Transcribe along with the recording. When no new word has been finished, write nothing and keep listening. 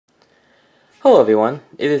Hello everyone,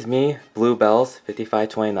 it is me,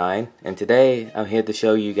 Bluebells5529, and today I'm here to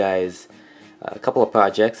show you guys a couple of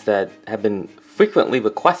projects that have been frequently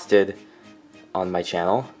requested on my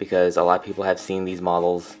channel because a lot of people have seen these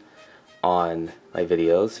models on my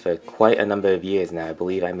videos for quite a number of years now. I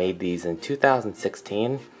believe I made these in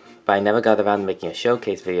 2016, but I never got around to making a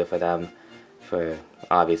showcase video for them for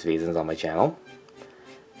obvious reasons on my channel.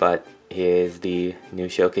 But here's the new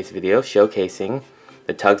showcase video showcasing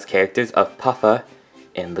the Tugs characters of Puffa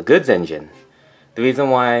in the Goods Engine. The reason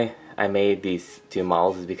why I made these two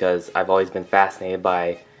models is because I've always been fascinated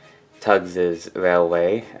by Tugs'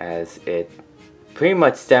 railway, as it pretty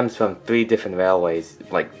much stems from three different railways,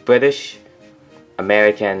 like British,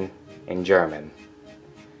 American, and German.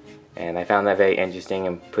 And I found that very interesting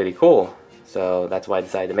and pretty cool, so that's why I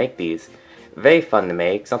decided to make these. Very fun to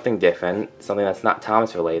make, something different, something that's not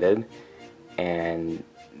Thomas related, and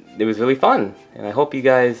it was really fun, and I hope you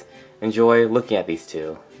guys enjoy looking at these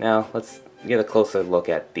two. Now, let's get a closer look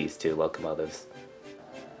at these two locomotives.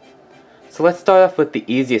 So let's start off with the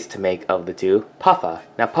easiest to make of the two, Puffa.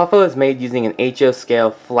 Now, Puffa is made using an HO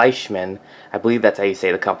scale Fleischmann, I believe that's how you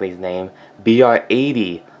say the company's name,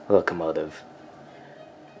 BR80 locomotive.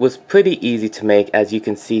 It was pretty easy to make. As you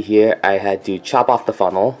can see here, I had to chop off the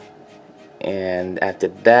funnel, and after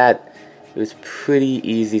that, it was pretty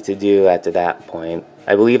easy to do after that point.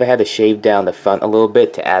 I believe I had to shave down the front a little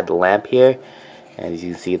bit to add the lamp here, and as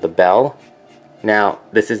you can see, the bell. Now,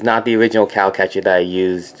 this is not the original cow catcher that I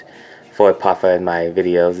used for Puffa in my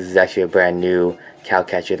videos. This is actually a brand new cow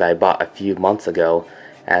catcher that I bought a few months ago,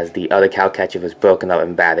 as the other cow catcher was broken up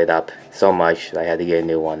and battered up so much that I had to get a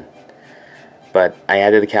new one. But I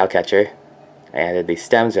added the cow catcher, I added the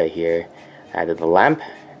stems right here, I added the lamp,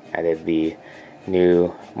 added the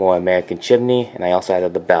new, more American chimney, and I also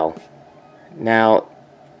added the bell. Now,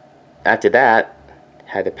 after that, I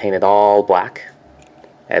had to paint it all black.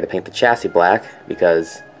 I had to paint the chassis black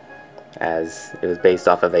because as it was based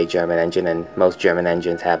off of a German engine, and most German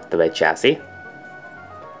engines have the red chassis.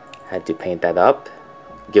 I had to paint that up,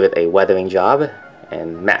 give it a weathering job,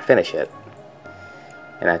 and matte finish it.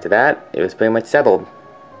 And after that, it was pretty much settled.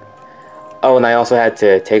 Oh, and I also had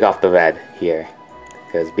to take off the red here,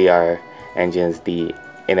 because BR engines, the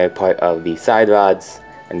inner part of the side rods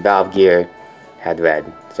and valve gear had red,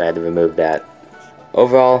 so I had to remove that.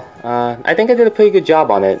 Overall, I think I did a pretty good job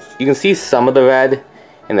on it. You can see some of the red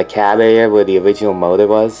in the cab area where the original motor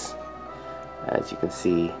was, as you can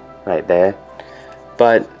see right there.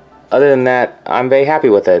 But other than that, I'm very happy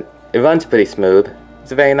with it. It runs pretty smooth.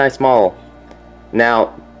 It's a very nice model.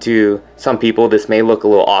 Now, to some people this may look a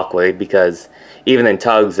little awkward, because even in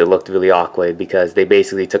Tugs it looked really awkward because they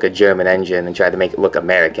basically took a German engine and tried to make it look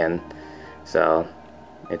American. So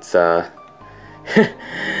it's a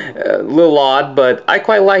little odd, but I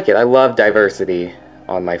quite like it. I love diversity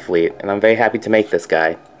on my fleet, and I'm very happy to make this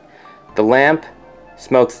guy. The lamp,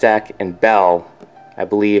 smokestack, and bell, I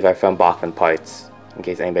believe, are from Bachmann parts, in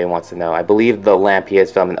case anybody wants to know. I believe the lamp here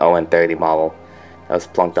is from an ON30 model that was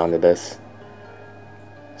plunked onto this.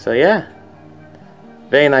 So yeah,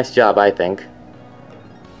 very nice job, I think.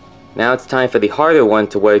 Now it's time for the harder one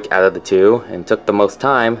to work out of the two, and took the most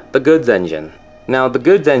time, the Goods Engine. Now, the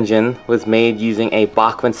Goods Engine was made using a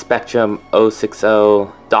Bachmann Spectrum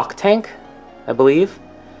 060 dock tank, I believe,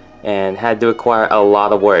 and had to require a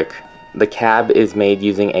lot of work. The cab is made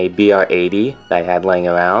using a BR80 that I had laying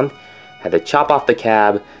around. Had to chop off the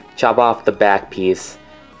cab, chop off the back piece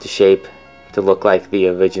to shape to look like the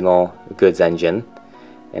original Goods Engine,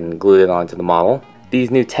 and glued it onto the model.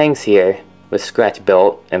 These new tanks here was scratch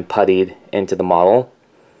built and puttied into the model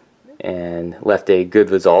and left a good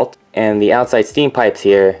result. And the outside steam pipes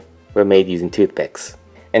here were made using toothpicks.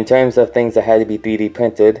 In terms of things that had to be 3D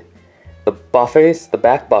printed, the buffers, the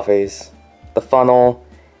back buffers, the funnel,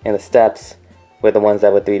 and the steps were the ones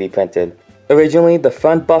that were 3D printed. Originally, the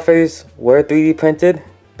front buffers were 3D printed,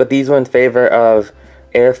 but these were in favor of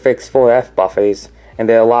Airfix 4F buffers, and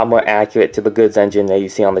they're a lot more accurate to the Goods Engine that you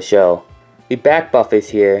see on the show. The back buffers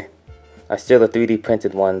here are still the 3D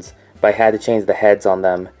printed ones, but I had to change the heads on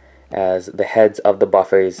them, as the heads of the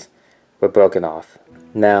buffers were broken off.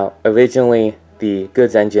 Now, originally the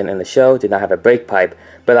Goods Engine in the show did not have a brake pipe,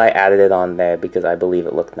 but I added it on there because I believe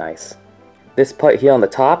it looked nice. This part here on the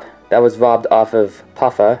top, that was robbed off of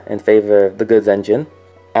Puffa in favor of the Goods Engine.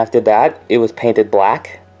 After that, it was painted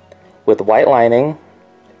black with white lining,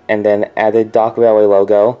 and then added Dock Railway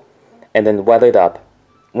logo, and then weathered up.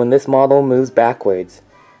 When this model moves backwards,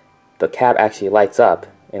 the cab actually lights up,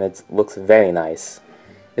 and it looks very nice.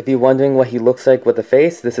 If you're wondering what he looks like with the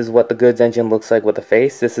face, this is what the Goods Engine looks like with the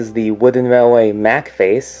face. This is the Wooden Railway Mac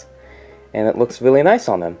face, and it looks really nice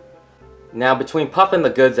on him. Now between Puffa the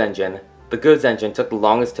Goods Engine, the Goods Engine took the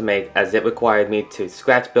longest to make as it required me to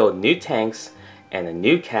scratch build new tanks and a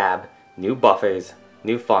new cab, new buffers,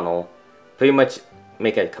 new funnel, pretty much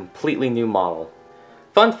make a completely new model.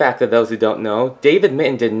 Fun fact for those who don't know, David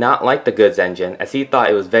Mitten did not like the Goods Engine as he thought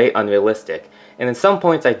it was very unrealistic, and in some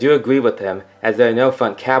points I do agree with him as there are no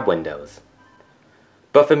front cab windows.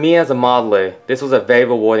 But for me as a modeler, this was a very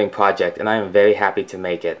rewarding project and I am very happy to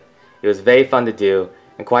make it. It was very fun to do,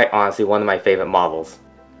 and quite honestly one of my favorite models.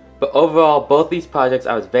 But overall, both these projects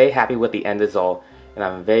I was very happy with the end result, and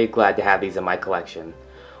I'm very glad to have these in my collection.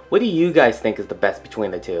 What do you guys think is the best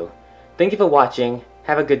between the two? Thank you for watching,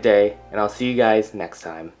 have a good day, and I'll see you guys next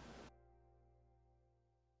time.